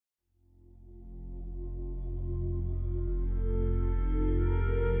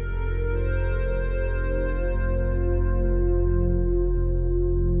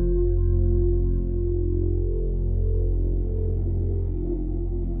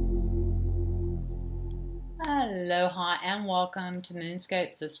Aloha and welcome to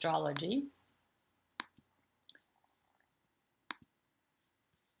Moonscopes Astrology.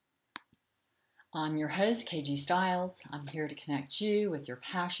 I'm your host, KG Styles. I'm here to connect you with your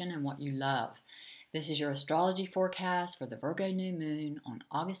passion and what you love. This is your astrology forecast for the Virgo new moon on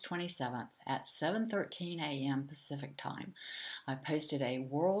August 27th at 7:13 a.m. Pacific time. I've posted a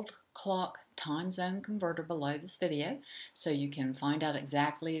world clock time zone converter below this video so you can find out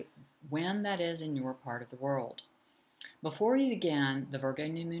exactly when that is in your part of the world. Before we begin the Virgo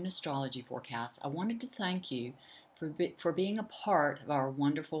New Moon Astrology forecast, I wanted to thank you for being a part of our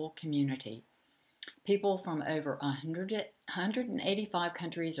wonderful community. People from over 185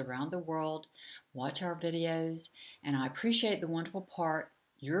 countries around the world watch our videos, and I appreciate the wonderful part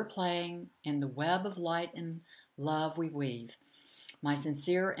you're playing in the web of light and love we weave. My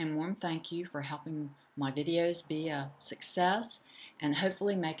sincere and warm thank you for helping my videos be a success and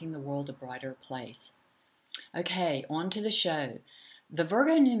hopefully making the world a brighter place. Okay, on to the show. The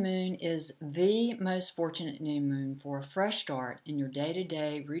Virgo new moon is the most fortunate new moon for a fresh start in your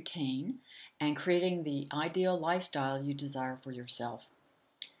day-to-day routine and creating the ideal lifestyle you desire for yourself.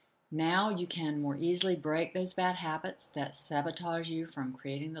 Now you can more easily break those bad habits that sabotage you from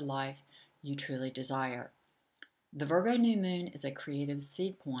creating the life you truly desire. The Virgo new moon is a creative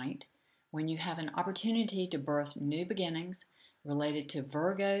seed point when you have an opportunity to birth new beginnings related to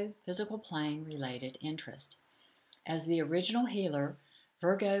Virgo physical plane related interest. As the original healer,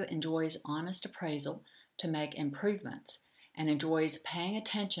 Virgo enjoys honest appraisal to make improvements and enjoys paying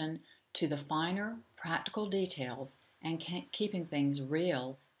attention to the finer, practical details and keeping things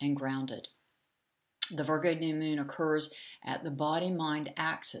real and grounded. The Virgo new moon occurs at the body-mind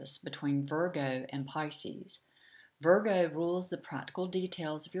axis between Virgo and Pisces. Virgo rules the practical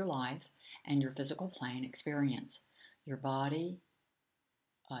details of your life and your physical plane experience. Your body,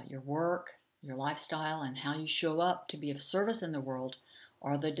 your work, your lifestyle, and how you show up to be of service in the world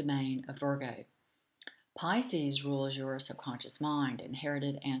are the domain of Virgo. Pisces rules your subconscious mind,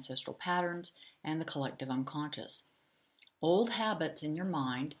 inherited ancestral patterns, and the collective unconscious. Old habits in your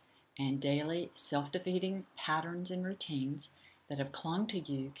mind and daily self-defeating patterns and routines that have clung to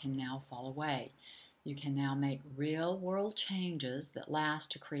you can now fall away. You can now make real-world changes that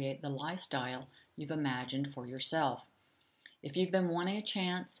last to create the lifestyle you've imagined for yourself. If you've been wanting a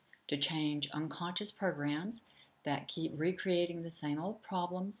chance to change unconscious programs that keep recreating the same old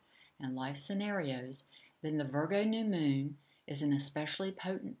problems and life scenarios, then the Virgo new moon is an especially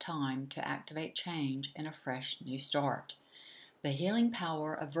potent time to activate change and a fresh new start. The healing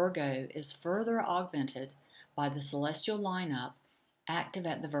power of Virgo is further augmented by the celestial lineup active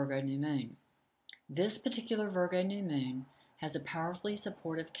at the Virgo new moon. This particular Virgo new moon has a powerfully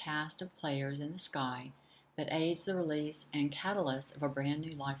supportive cast of players in the sky that aids the release and catalyst of a brand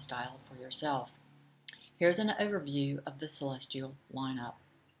new lifestyle for yourself. Here's an overview of the celestial lineup.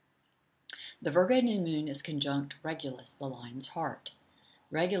 The Virgo new moon is conjunct Regulus, the lion's heart.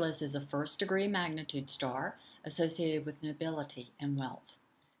 Regulus is a first-degree magnitude star associated with nobility and wealth.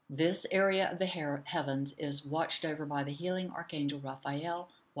 This area of the heavens is watched over by the healing archangel Raphael,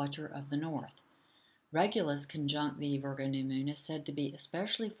 watcher of the north. Regulus conjunct the Virgo new moon is said to be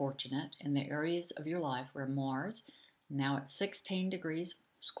especially fortunate in the areas of your life where Mars, now at 16 degrees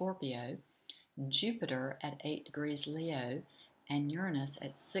Scorpio, Jupiter at 8 degrees Leo, and Uranus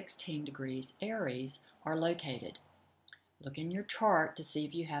at 16 degrees Aries are located. Look in your chart to see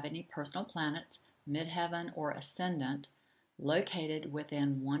if you have any personal planets, midheaven or ascendant, located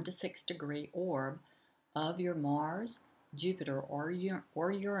within 1 to 6 degree orb of your Mars, Jupiter, or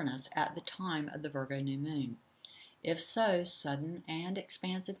Uranus at the time of the Virgo new moon. If so, sudden and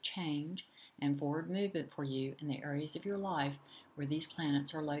expansive change and forward movement for you in the areas of your life where these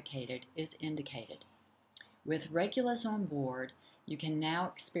planets are located is indicated. With Regulus on board, you can now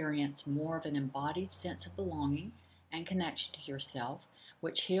experience more of an embodied sense of belonging and connection to yourself,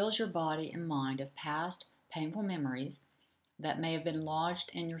 which heals your body and mind of past painful memories that may have been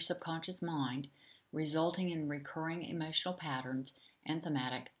lodged in your subconscious mind, resulting in recurring emotional patterns and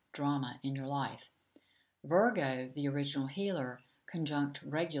thematic drama in your life. Virgo, the original healer, conjunct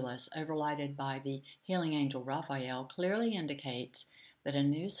Regulus, overlighted by the healing angel Raphael, clearly indicates that a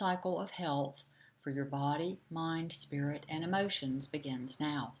new cycle of health for your body, mind, spirit, and emotions begins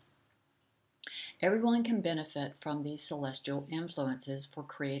now. Everyone can benefit from these celestial influences for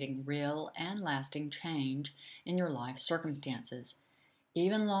creating real and lasting change in your life circumstances.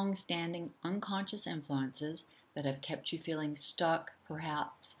 Even long-standing unconscious influences that have kept you feeling stuck,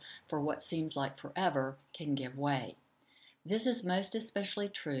 perhaps for what seems like forever, can give way. This is most especially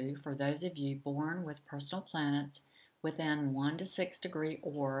true for those of you born with personal planets within 1 to 6 degree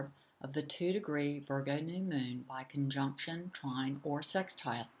orb of the 2-degree Virgo new moon by conjunction, trine, or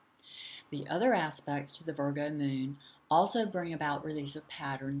sextile. The other aspects to the Virgo moon also bring about release of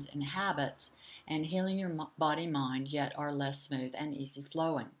patterns and habits and healing your body-mind, yet are less smooth and easy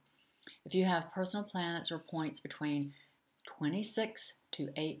flowing. If you have personal planets or points between 26 to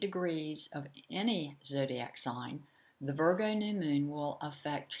 8 degrees of any zodiac sign, the Virgo new moon will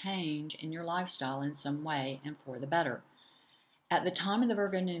affect change in your lifestyle in some way and for the better. At the time of the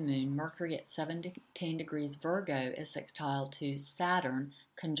Virgo new moon, Mercury at 17 degrees Virgo is sextile to Saturn,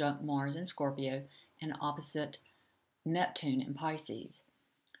 conjunct Mars in Scorpio, and opposite Neptune in Pisces.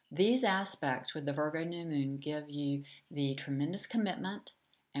 These aspects with the Virgo new moon give you the tremendous commitment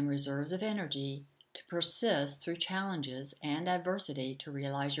and reserves of energy to persist through challenges and adversity to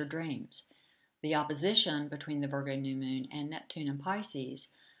realize your dreams. The opposition between the Virgo new moon and Neptune in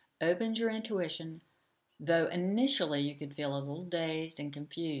Pisces opens your intuition, though initially you could feel a little dazed and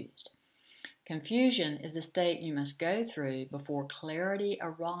confused. Confusion is a state you must go through before clarity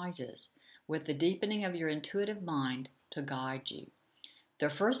arises, with the deepening of your intuitive mind to guide you. The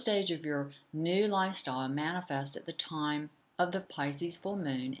first stage of your new lifestyle manifests at the time of the Pisces full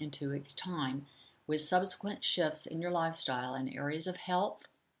moon in 2 weeks' time, with subsequent shifts in your lifestyle in areas of health,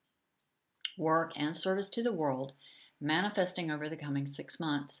 work, and service to the world, manifesting over the coming 6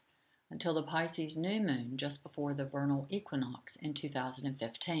 months until the Pisces new moon just before the vernal equinox in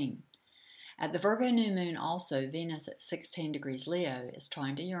 2015. At the Virgo new moon also, Venus at 16 degrees Leo is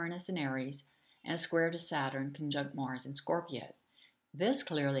trine to Uranus in Aries and square to Saturn conjunct Mars in Scorpio. This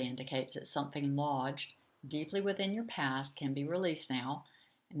clearly indicates that something lodged deeply within your past can be released now,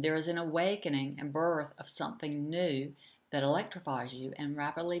 and there is an awakening and birth of something new that electrifies you and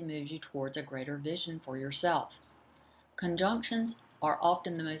rapidly moves you towards a greater vision for yourself. Conjunctions are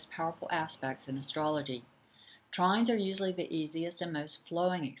often the most powerful aspects in astrology. Trines are usually the easiest and most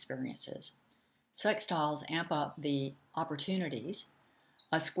flowing experiences. Sextiles amp up the opportunities.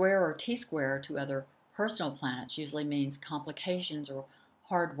 A square or T-square to other personal planets usually means complications or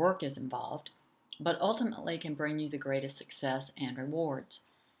hard work is involved, but ultimately can bring you the greatest success and rewards.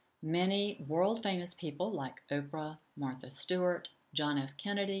 Many world-famous people like Oprah, Martha Stewart, John F.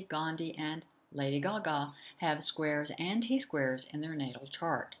 Kennedy, Gandhi, and Lady Gaga have squares and T-squares in their natal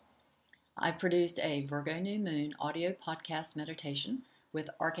chart. I've produced a Virgo new moon audio podcast meditation with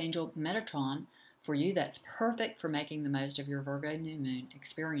Archangel Metatron for you that's perfect for making the most of your Virgo new moon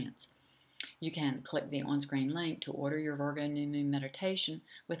experience. You can click the on-screen link to order your Virgo new moon meditation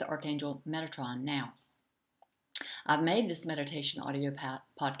with Archangel Metatron now. I've made this meditation audio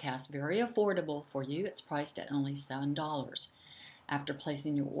podcast very affordable for you. It's priced at only $7. After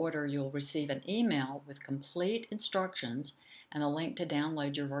placing your order, you'll receive an email with complete instructions and a link to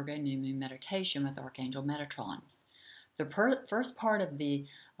download your Virgo new moon meditation with Archangel Metatron. The first part of the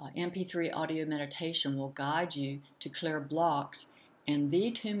MP3 audio meditation will guide you to clear blocks in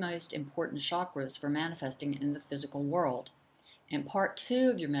the 2 most important chakras for manifesting in the physical world. In part 2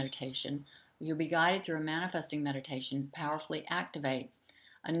 of your meditation, you'll be guided through a manifesting meditation to powerfully activate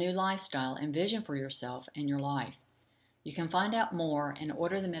a new lifestyle and vision for yourself and your life. You can find out more and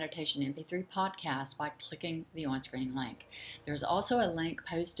order the Meditation MP3 podcast by clicking the on-screen link. There's also a link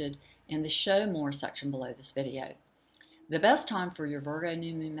posted in the Show More section below this video. The best time for your Virgo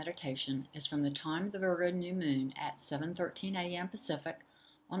new moon meditation is from the time of the Virgo new moon at 7:13 a.m. Pacific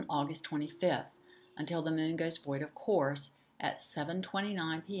on August 25th until the moon goes void of course at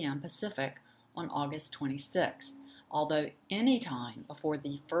 7:29 p.m. Pacific on August 26th. Although any time before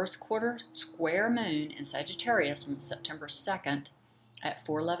the first quarter square moon in Sagittarius on September 2nd at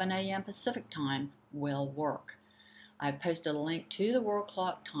 4:11 a.m. Pacific time will work. I've posted a link to the World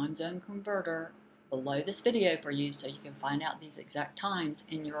Clock Time Zone Converter below this video for you so you can find out these exact times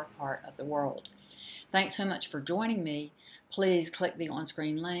in your part of the world. Thanks so much for joining me. Please click the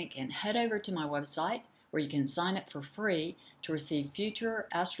on-screen link and head over to my website where you can sign up for free to receive future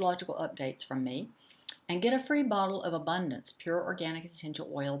astrological updates from me and get a free bottle of Abundance Pure Organic Essential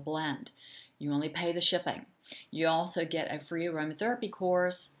Oil Blend. You only pay the shipping. You also get a free aromatherapy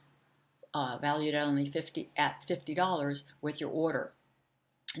course valued at only $50 with your order.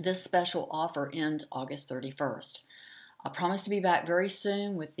 This special offer ends August 31st. I promise to be back very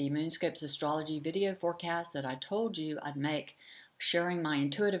soon with the Moonscopes Astrology video forecast that I told you I'd make, sharing my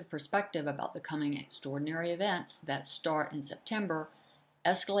intuitive perspective about the coming extraordinary events that start in September,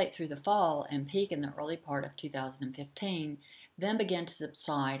 escalate through the fall, and peak in the early part of 2015, then begin to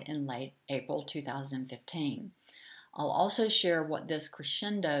subside in late April 2015. I'll also share what this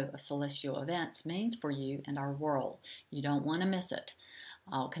crescendo of celestial events means for you and our world. You don't want to miss it.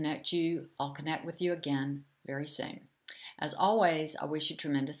 I'll connect with you again very soon. As always, I wish you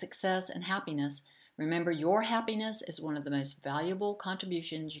tremendous success and happiness. Remember, your happiness is one of the most valuable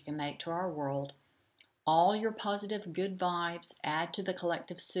contributions you can make to our world. All your positive, good vibes add to the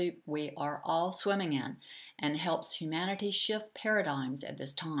collective soup we are all swimming in and helps humanity shift paradigms at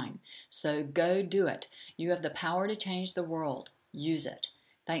this time. So go do it. You have the power to change the world. Use it.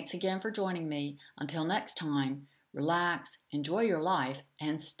 Thanks again for joining me. Until next time, relax, enjoy your life,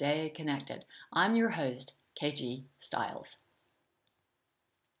 and stay connected. I'm your host, KG Stiles.